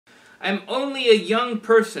I'm only a young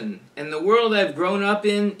person, and the world I've grown up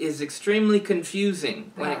in is extremely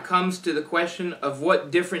confusing when it comes to the question of what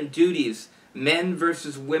different duties men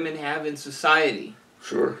versus women have in society.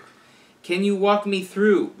 Sure. Can you walk me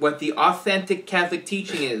through what the authentic Catholic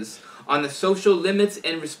teaching is on the social limits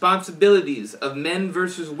and responsibilities of men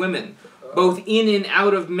versus women, both in and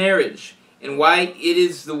out of marriage, and why it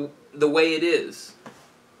is the way it is?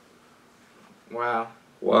 Wow.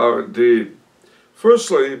 Wow, indeed.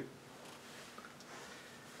 Firstly,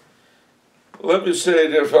 let me say,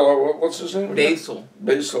 dear fellow, what's his name again? Basil.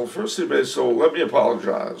 Basil. Firstly, Basil, let me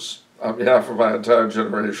apologize on behalf of my entire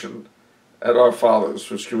generation and our fathers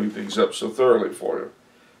for screwing things up so thoroughly for you.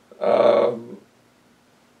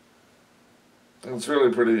 It's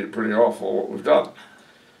really pretty awful what we've done.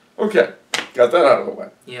 Okay, got that out of the way.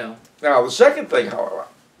 Yeah. Now, the second thing, however,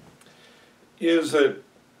 is that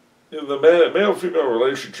in the male-female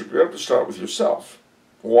relationship, you have to start with yourself.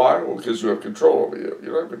 Why? Well, because you have control over you.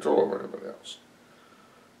 You don't have control over anybody else.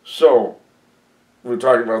 So, we're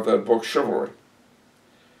talking about that book, Chivalry.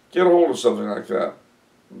 Get a hold of something like that.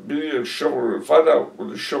 Be a chivalrous, find out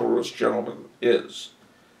what a chivalrous gentleman is,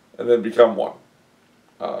 and then become one.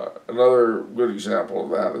 Another good example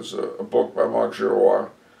of that is a book by Mark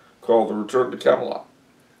Giroir called The Return to Camelot,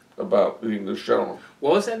 about the English gentleman.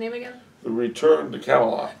 What was that name again? The Return to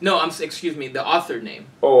Camelot. No, excuse me, the author name.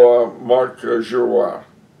 Oh, Mark Giroir.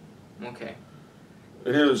 Okay.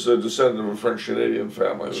 He is a descendant of a French-Canadian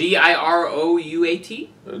family. Girouat?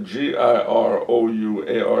 Girouard.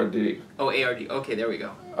 Oh, A-R-D. Okay, there we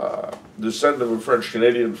go. Descendant of a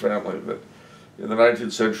French-Canadian family that in the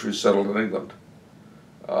 19th century settled in England.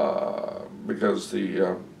 Because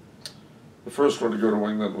the first one to go to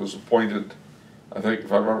England was appointed, I think,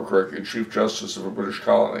 if I remember correctly, Chief Justice of a British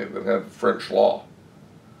colony that had French law,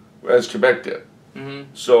 as Quebec did.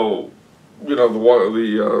 Mm-hmm. So, you know,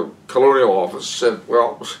 the colonial office said,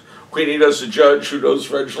 well, we need us a judge who knows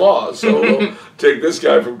French law, so we'll take this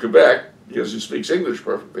guy from Quebec, because he speaks English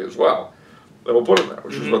perfectly as well, and we'll put him there,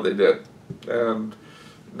 which is what they did. And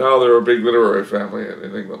now they're a big literary family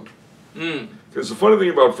in England. Because the funny thing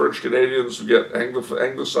about French Canadians who get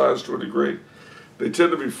anglicized to a degree, they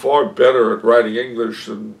tend to be far better at writing English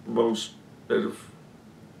than most native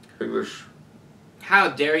English. How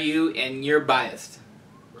dare you, and you're biased.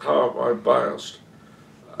 How am I biased?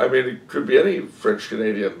 I mean, it could be any French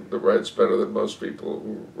Canadian that writes better than most people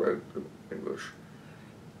who write English.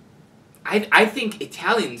 I think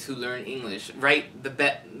Italians who learn English write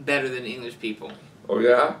better than English people. Oh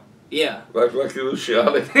yeah? Yeah. Like Lucky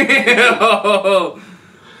Luciani. Oh.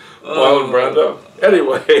 Marlon Brando.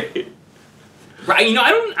 Anyway. Right, you know,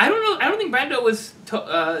 I don't think Brando was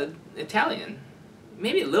Italian.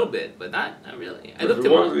 Maybe a little bit, but not really. I looked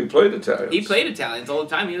him up. He played Italians. He played Italians all the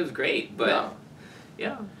time. He was great, but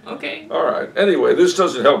yeah, okay. All right. Anyway, this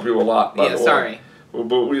doesn't help you a lot, by the way. Sorry.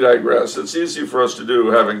 But we digress. It's easy for us to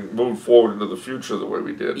do, having moved forward into the future the way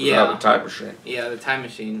we did, without a time machine. Yeah, the time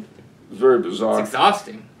machine. It's very bizarre. It's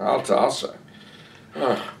exhausting. I'll say.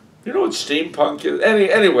 You know what steampunk is?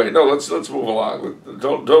 Anyway, no. Let's move along.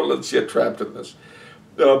 Don't let's get trapped in this.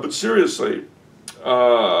 But seriously,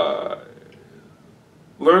 learn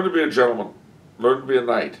to be a gentleman. Learn to be a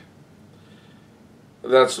knight.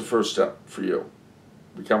 That's the first step for you.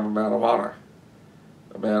 Become a man of honor.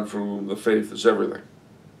 A man for whom the faith is everything.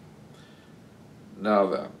 Now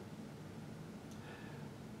then,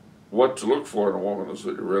 what to look for in a woman is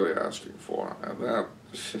what you're really asking for. And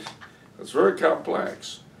that's very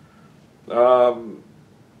complex. For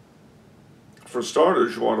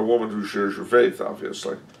starters, you want a woman who shares your faith,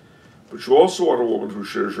 obviously. But you also want a woman who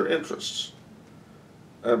shares your interests.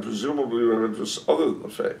 And presumably you have interests other than the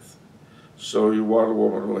faith. So you want a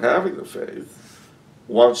woman who, having the faith,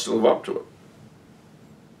 wants to live up to it.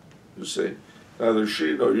 You see, neither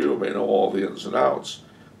she nor you may know all the ins and outs,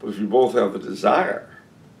 but if you both have the desire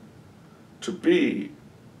to be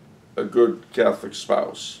a good Catholic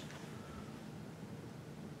spouse,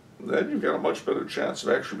 then you've got a much better chance of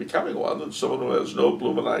actually becoming one than someone who has no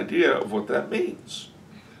blooming idea of what that means.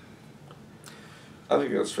 I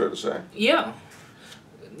think that's fair to say. Yeah.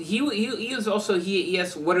 He is also, he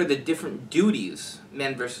asks, what are the different duties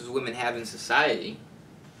men versus women have in society?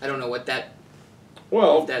 I don't know what that...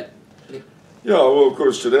 Well, yeah, well, of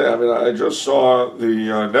course, today, I mean, I just saw the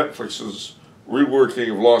Netflix's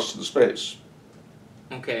reworking of Lost in Space.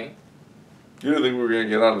 Okay. You didn't think we were going to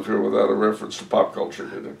get out of here without a reference to pop culture,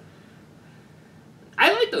 did you?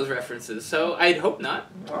 I like those references, so I'd hope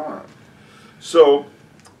not. All right. So,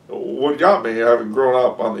 what got me, having grown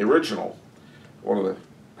up on the original, one of the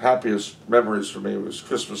happiest memories for me was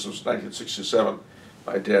Christmas of 1967,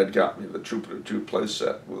 My dad got me the Jupiter 2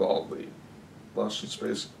 playset with all the Lost in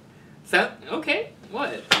Space. Okay,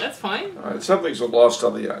 what? That's fine. All right, some things are lost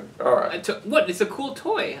on the young. All right. What? It's a cool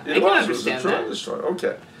toy. I It can was understand a that. tremendous toy.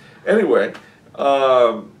 Okay. Anyway,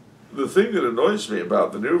 the thing that annoys me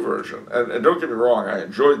about the new version, and don't get me wrong, I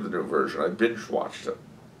enjoyed the new version. I binge watched it,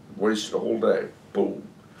 wasted a whole day. Boom.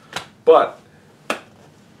 But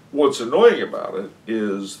what's annoying about it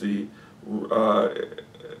is what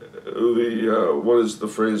is the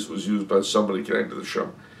phrase that was used by somebody connected to the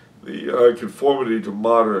show? The conformity to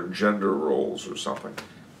modern gender roles or something.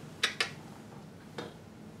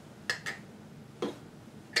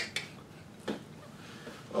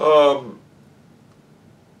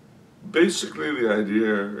 Basically, the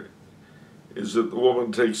idea is that the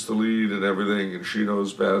woman takes the lead in everything, and she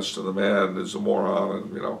knows best, and the man is a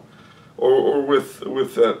moron, and or with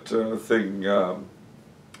that thing,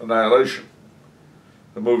 Annihilation,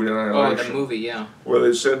 the movie Annihilation. Oh, the movie, yeah. Where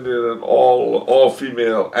they send in an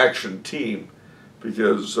all-female action team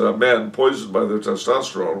because men poisoned by their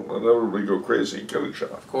testosterone will inevitably go crazy and kill each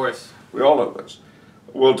other. Of course. We all know this.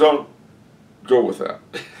 Well, don't go with that.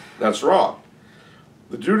 That's wrong.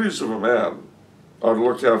 The duties of a man are to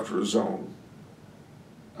look after his own.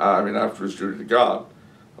 After his duty to God,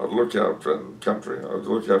 are to look after the country, are to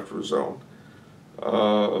look after his own,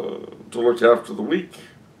 to look after the weak,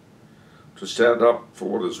 to stand up for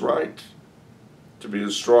what is right, to be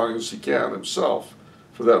as strong as he can himself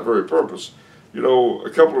for that very purpose. A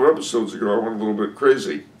couple of episodes ago, I went a little bit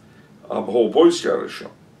crazy on the whole Boy Scoutish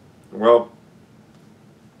show. Well,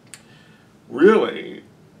 really,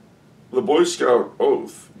 the Boy Scout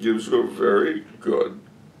oath gives you a very good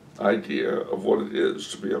idea of what it is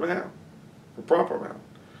to be a man, a proper man.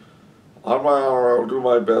 On my honor, I will do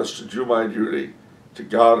my best to do my duty to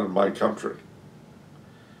God and my country,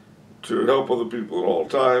 to help other people at all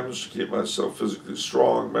times, to keep myself physically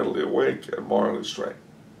strong, mentally awake, and morally straight.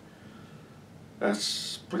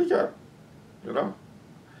 That's pretty good,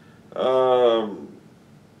 The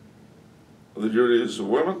duties of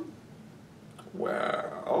women?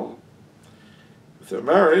 Well, if they're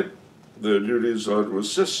married, their duties are to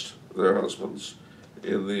assist their husbands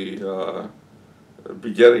in the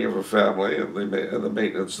begetting of a family and the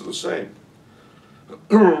maintenance of the same.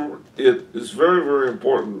 It is very, very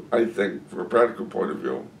important, I think, from a practical point of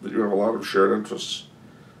view, that you have a lot of shared interests.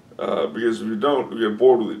 Because if you don't, you get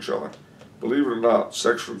bored with each other. Believe it or not,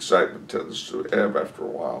 sexual excitement tends to ebb after a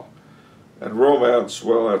while. And romance,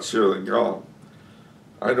 well, that's here then gone.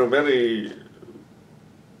 I know many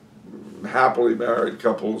happily married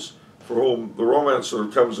couples for whom the romance sort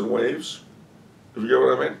of comes in waves, if you get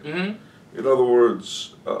what I mean. Mm-hmm. In other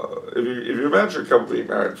words, if you imagine a couple being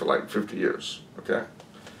married for like 50 years, okay?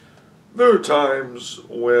 There are times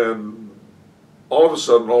when all of a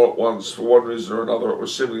sudden, all at once, for one reason or another, or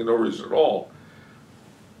seemingly no reason at all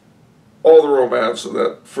the romance of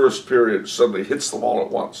that first period suddenly hits them all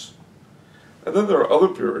at once. And then there are other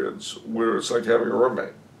periods where it's like having a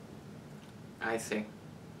roommate. I see.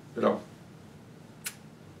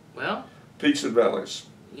 Well, peaks and valleys.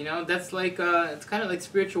 That's like it's kind of like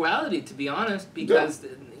spirituality, to be honest, because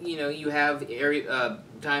you have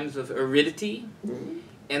times of aridity, mm-hmm.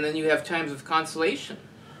 and then you have times of consolation.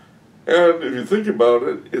 And if you think about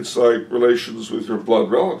it, it's like relations with your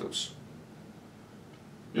blood relatives.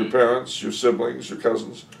 Your parents, your siblings, your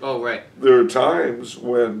cousins. Oh, right. There are times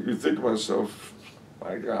when you think to myself,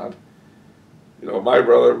 my God, my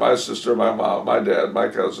brother, my sister, my mom, my dad, my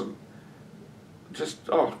cousin,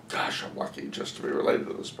 oh gosh, I'm lucky just to be related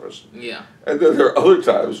to this person. Yeah. And then there are other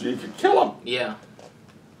times you can kill them. Yeah.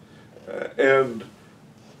 And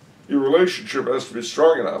your relationship has to be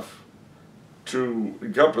strong enough to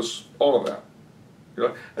encompass all of that.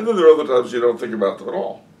 And then there are other times you don't think about them at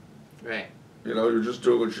all. Right. You're just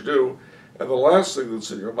doing what you do. And the last thing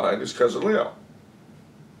that's in your mind is Cousin Leo.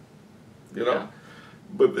 Yeah.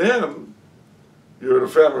 But then you're at a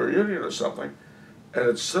family reunion or something, and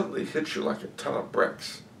it suddenly hits you like a ton of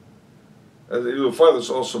bricks. And you'll find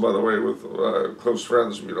this also, by the way, with close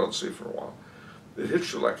friends who you don't see for a while. It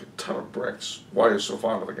hits you like a ton of bricks. Why you're so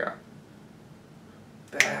fond of the guy.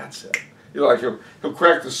 That's it. He'll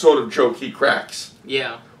crack the sort of joke he cracks.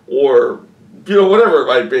 Yeah. Or, whatever it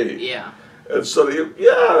might be. Yeah. And so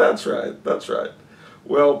yeah, that's right.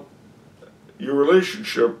 Well, your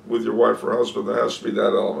relationship with your wife or husband, there has to be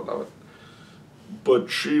that element of it. But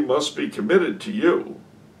she must be committed to you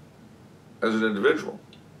as an individual.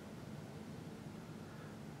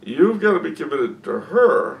 You've got to be committed to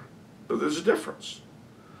her, but there's a difference.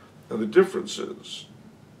 And the difference is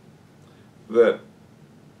that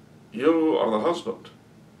you are the husband.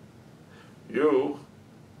 You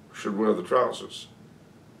should wear the trousers.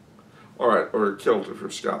 All right, or killed if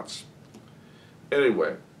you're Scots.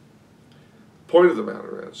 Anyway, point of the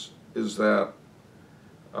matter is that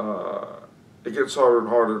it gets harder and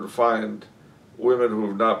harder to find women who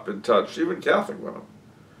have not been touched, even Catholic women,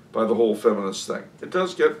 by the whole feminist thing. It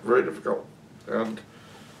does get very difficult. And,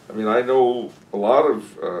 I mean, I know a lot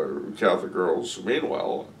of Catholic girls who mean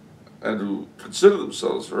well and who consider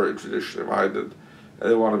themselves very traditionally minded,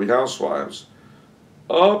 and they want to be housewives,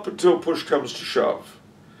 up until push comes to shove.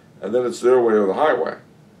 And then it's their way or the highway.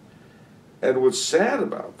 And what's sad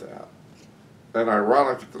about that, and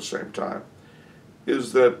ironic at the same time,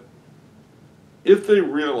 is that if they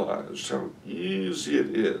realized how easy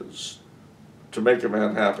it is to make a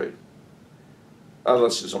man happy,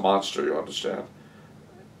 unless he's a monster, you understand,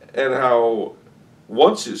 and how,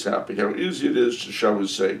 once he's happy, how easy it is to, shall we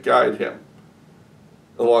say, guide him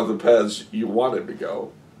along the paths you want him to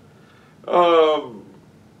go,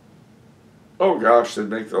 oh gosh, they'd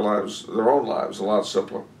make their own lives a lot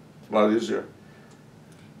simpler, a lot easier.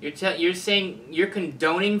 You're saying you're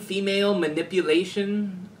condoning female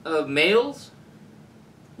manipulation of males?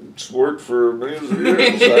 It's worked for millions of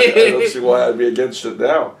years. I don't see why I'd be against it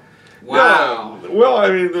now. Wow. Yeah, well, I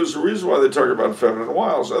mean, there's a reason why they talk about feminine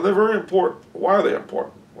wiles, and they're very important. Why are they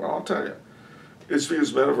important? Well, I'll tell you. It's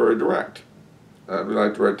because men are very direct. We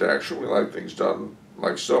like direct action. We like things done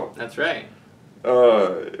like so. That's right.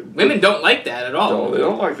 Women don't like that at all. No, they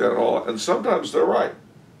don't like that at all. And sometimes they're right.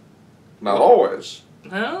 Not always.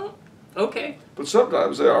 Well, okay. But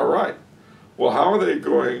sometimes they are right. Well, how are they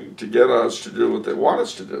going to get us to do what they want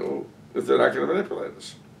us to do if they're not going to manipulate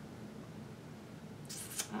us?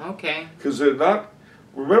 Okay. Because they're not...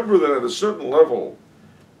 Remember that at a certain level,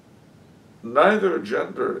 neither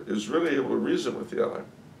gender is really able to reason with the other.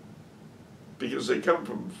 Because they come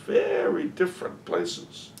from very different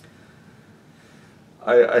places.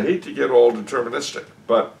 I hate to get all deterministic,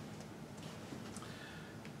 but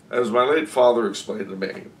as my late father explained to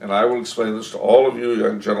me, and I will explain this to all of you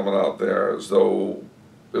young gentlemen out there as though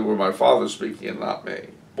it were my father speaking and not me.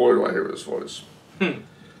 Boy, do I hear his voice.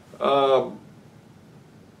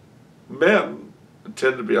 Men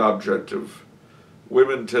tend to be objective.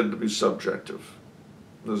 Women tend to be subjective.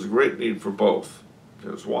 There's a great need for both.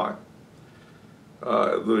 Here's why.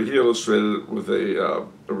 He illustrated it with a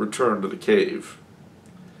return to the cave.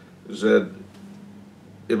 He said,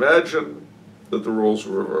 imagine that the roles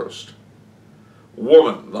were reversed.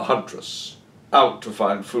 Woman, the huntress, out to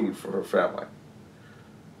find food for her family.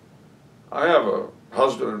 I have a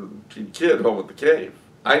husband and kid home at the cave.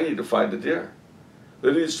 I need to find a deer.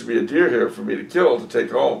 There needs to be a deer here for me to kill to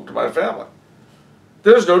take home to my family.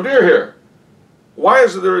 There's no deer here. Why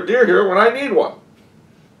isn't there a deer here when I need one?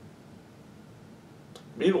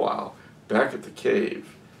 Meanwhile, back at the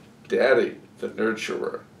cave, Daddy, the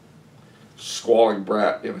nurturer, squalling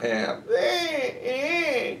brat in hand.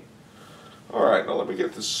 All right, now let me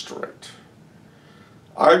get this straight.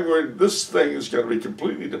 This thing is going to be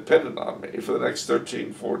completely dependent on me for the next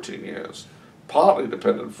 13, 14 years. Partly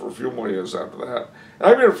dependent for a few more years after that. And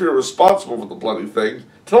I'm going to feel responsible for the bloody thing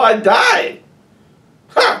till I die.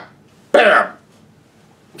 Ha! Bam!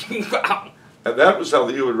 Wow. And that was how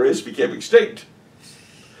the human race became extinct.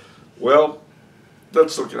 Well,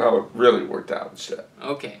 let's look at how it really worked out instead.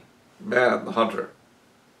 Okay. Man, the hunter.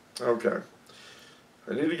 Okay.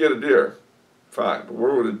 I need to get a deer. Fine, but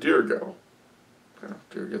where would a deer go? Yeah,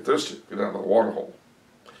 deer get thirsty, go down to the water hole.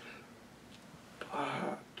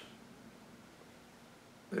 But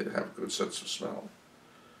they have a good sense of smell.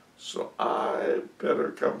 So I better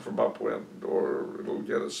come from upwind or it'll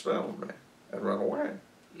get a smell of me and run away.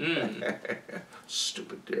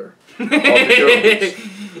 Stupid deer.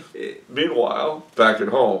 Meanwhile, back at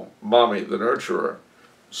home, Mommy, the nurturer,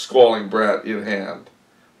 squalling brat in hand.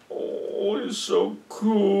 Oh, he's so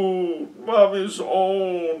cool. Mommy's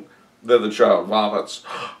own. Then the child vomits.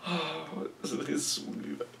 Oh, isn't he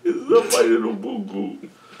sweet? Is that my little boo-boo?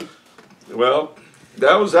 Well,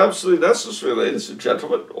 that was absolutely necessary, ladies and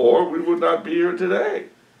gentlemen, or we would not be here today.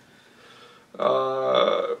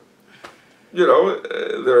 You know,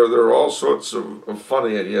 there are all sorts of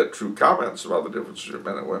funny and yet true comments about the difference between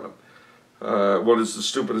men and women. What does the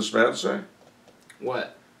stupidest man say?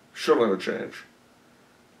 What? She'll never change.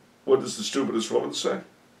 What does the stupidest woman say?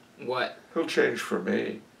 What? He'll change for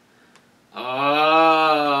me. Ah.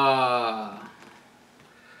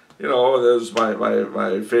 You know, there's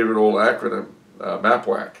my favorite old acronym,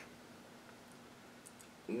 MAPWAC.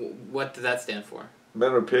 What does that stand for?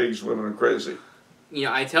 Men are pigs, women are crazy. You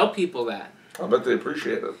know, I tell people that. I bet they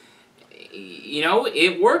appreciate it. You know,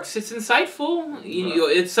 it works. It's insightful.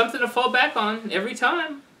 It's something to fall back on every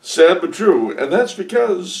time. Sad but true, and that's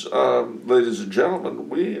because, ladies and gentlemen,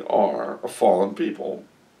 we are a fallen people,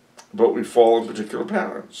 but we fall in particular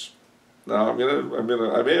patterns. Now, I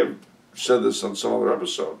may have said this on some other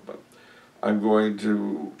episode, but I'm going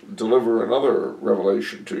to deliver another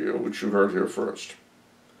revelation to you, which you heard here first.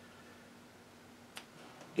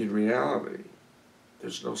 In reality,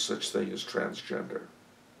 there's no such thing as transgender.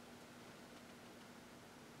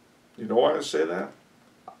 You know why I say that?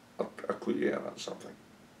 I'll clue you in on something.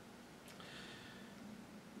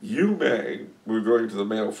 We're going to the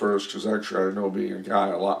male first, because actually I know being a guy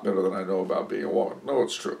a lot better than I know about being a woman. No,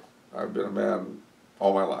 it's true. I've been a man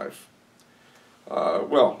all my life.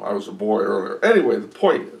 Well, I was a boy earlier. Anyway, the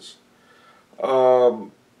point is,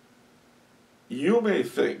 you may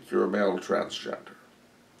think you're a male transgender.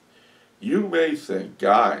 You may think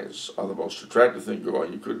guys are the most attractive thing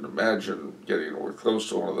going. You couldn't imagine getting anywhere close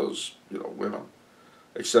to one of those, women,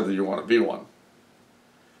 except that you want to be one.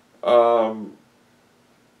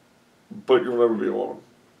 But you'll never be a woman.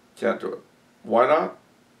 Can't do it. Why not?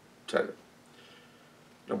 Tell you.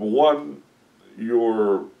 Number one,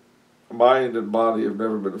 your mind and body have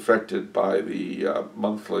never been affected by the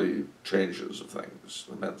monthly changes of things,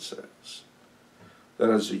 the men says. That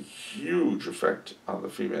has a huge effect on the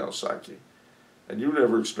female psyche. And you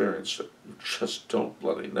never experienced it. You just don't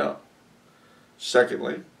bloody know.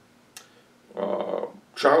 Secondly,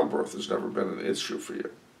 childbirth has never been an issue for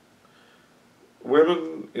you.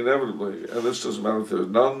 Women, inevitably, and this doesn't matter if they're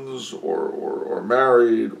nuns or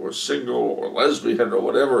married or single or lesbian or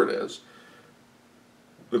whatever it is,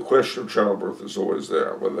 the question of childbirth is always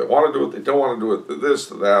there. Whether they want to do it, they don't want to do it, this,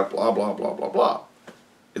 that, blah, blah, blah, blah, blah.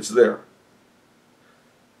 It's there.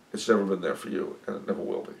 It's never been there for you, and it never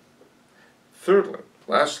will be. Thirdly,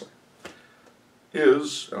 lastly,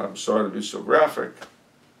 is, and I'm sorry to be so graphic,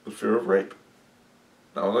 the fear of rape.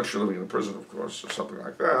 Now, unless you're living in a prison, of course, or something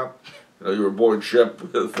like that, you're aboard ship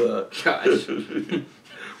with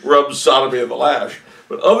rum, sodomy, and the lash.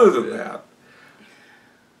 But other than that,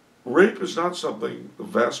 rape is not something the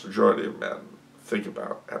vast majority of men think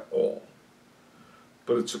about at all.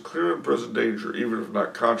 But it's a clear and present danger, even if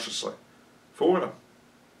not consciously, for women.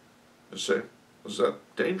 You see, there's that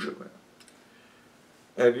danger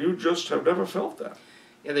there. And you just have never felt that.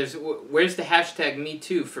 Yeah, where's the hashtag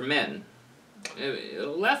 #MeToo for men?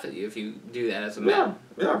 It'll laugh at you if you do that as a man.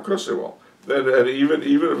 Yeah, of course they will. And even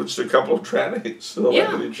if it's a couple of trannies, they'll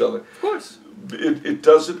laugh at each other. Of course. It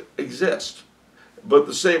doesn't exist. But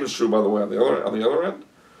the same is true, by the way, on the other end.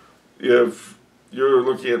 If you're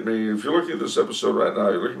looking at me, if you're looking at this episode right now,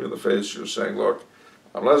 you're looking me in the face, you're saying, look,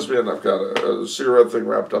 I'm lesbian, I've got a cigarette thing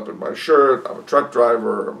wrapped up in my shirt, I'm a truck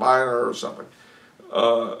driver, or a miner, or something.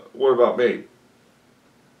 What about me?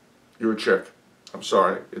 You're a chick. I'm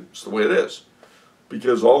sorry, it's the way it is.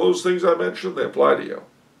 Because all those things I mentioned, they apply to you.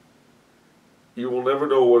 You will never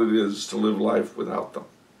know what it is to live life without them.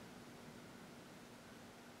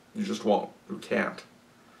 You just won't. You can't.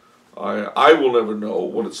 I will never know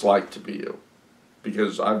what it's like to be you,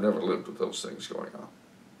 because I've never lived with those things going on.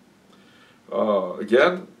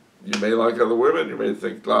 Again, you may like other women, you may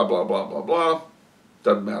think blah, blah, blah, blah, blah.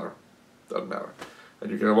 Doesn't matter. Doesn't matter. And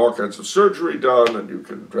you can have all kinds of surgery done, and you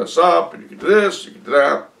can dress up, and you can do this, you can do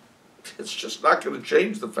that. It's just not going to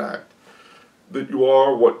change the fact that you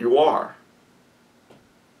are what you are.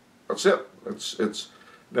 That's it. It's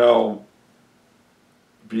now,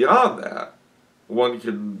 beyond that, one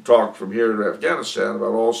can talk from here to Afghanistan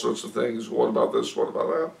about all sorts of things. What about this? What about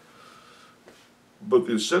that? But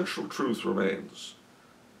the essential truth remains.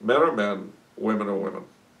 Men are men, women are women.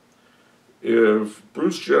 If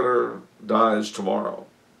Bruce Jenner dies tomorrow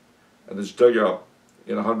and is dug up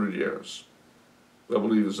in 100 years, they'll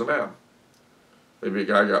believe he's a man. Maybe a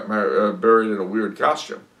guy got buried in a weird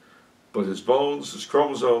costume. But his bones, his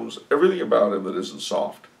chromosomes, everything about him that isn't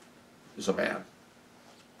soft is a man.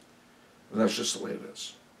 And that's just the way it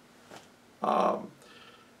is.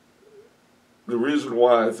 The reason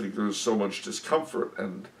why I think there's so much discomfort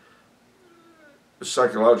and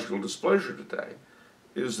psychological displeasure today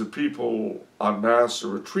is that people en masse are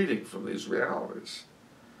retreating from these realities.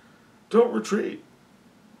 Don't retreat.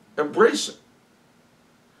 Embrace it.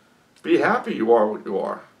 Be happy you are what you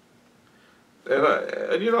are. And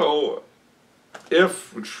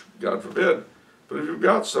if, which God forbid, but if you've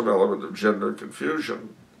got some element of gender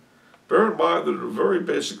confusion, bear in mind that at a very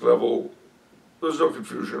basic level, there's no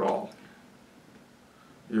confusion at all.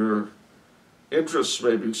 Your interests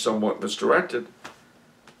may be somewhat misdirected,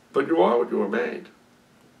 but you are what you were made.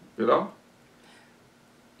 That's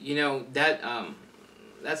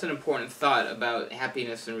an important thought about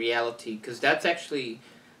happiness and reality, because that's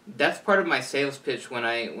part of my sales pitch when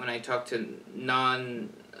I talk to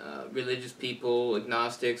non religious people,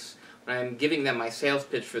 agnostics, when I'm giving them my sales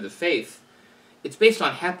pitch for the faith, it's based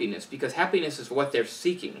on happiness, because happiness is what they're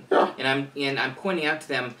seeking. Yeah. And I'm pointing out to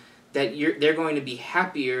them that they're going to be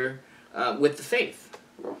happier with the faith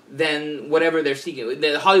than whatever they're seeking.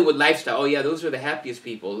 The Hollywood lifestyle, oh yeah, those are the happiest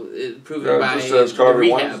people, proven by the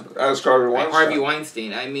rehab. Ask Harvey Weinstein. Harvey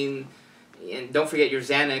Weinstein. I mean, and don't forget your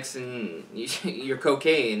Xanax and your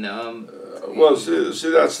cocaine. Well,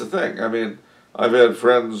 see, that's the thing. I mean, I've had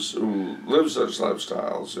friends who live such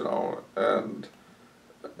lifestyles, you know, and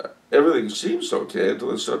everything seems okay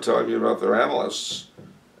until they start telling me about their analysts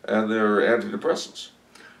and their antidepressants.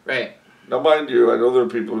 Right. Now, mind you, I know there are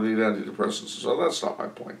people who need antidepressants, so that's not my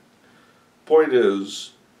point. Point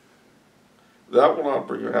is, that will not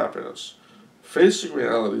bring you happiness. Facing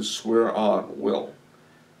reality square on will.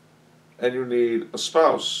 And you need a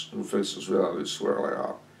spouse who faces reality squarely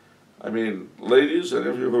on. I mean, ladies, any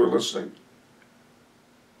of you who are listening,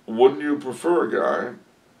 wouldn't you prefer a guy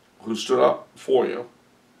who stood up for you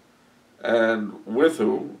and with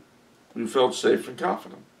whom you felt safe and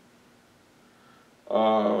confident?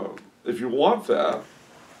 If you want that,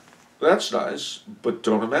 that's nice, but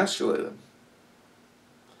don't emasculate him.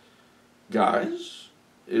 Guys,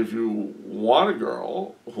 if you want a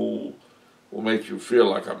girl who will make you feel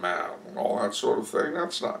like a man and all that sort of thing,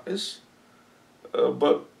 that's nice.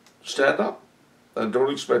 But stand up and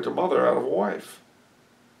don't expect a mother out of a wife.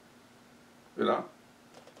 You know?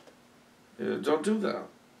 Yeah, don't do that.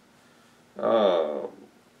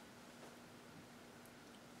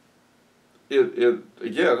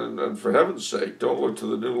 Again, and for heaven's sake, don't look to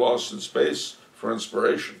the new Lost in Space for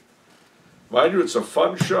inspiration. Mind you, it's a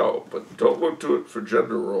fun show, but don't look to it for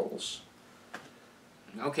gender roles.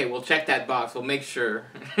 Okay, we'll check that box. We'll make sure.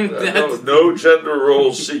 No gender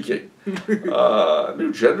role seeking.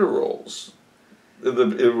 New gender roles.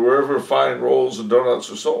 Wherever fine rolls and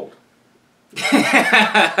donuts are sold.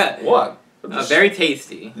 What? Very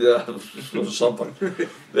tasty. Yeah, something.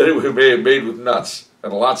 Anyway, made with nuts.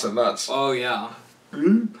 And lots of nuts. Oh, yeah.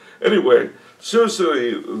 Anyway,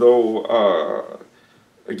 seriously, though,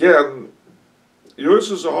 again, yours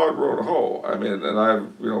is a hard road to hoe. I mean, and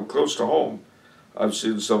I've, close to home, I've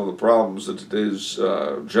seen some of the problems that today's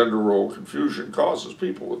gender role confusion causes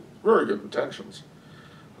people with very good intentions.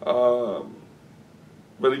 But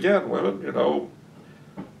again, women,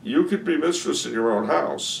 you could be mistress in your own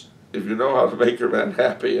house if you know how to make your men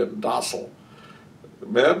happy and docile.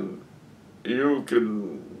 Men, you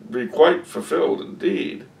can be quite fulfilled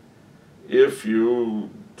indeed if you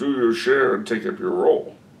do your share and take up your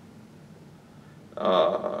role.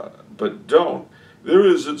 But don't. There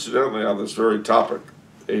is, incidentally, on this very topic,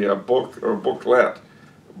 a book or booklet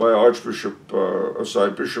by Bishop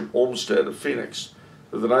Olmsted of Phoenix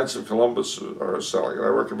that the Knights of Columbus are selling, and I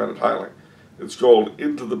recommend it highly. It's called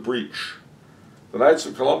Into the Breach. The Knights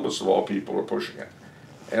of Columbus, of all people, are pushing it,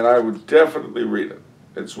 and I would definitely read it.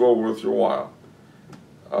 It's well worth your while.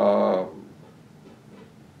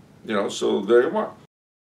 So there you are.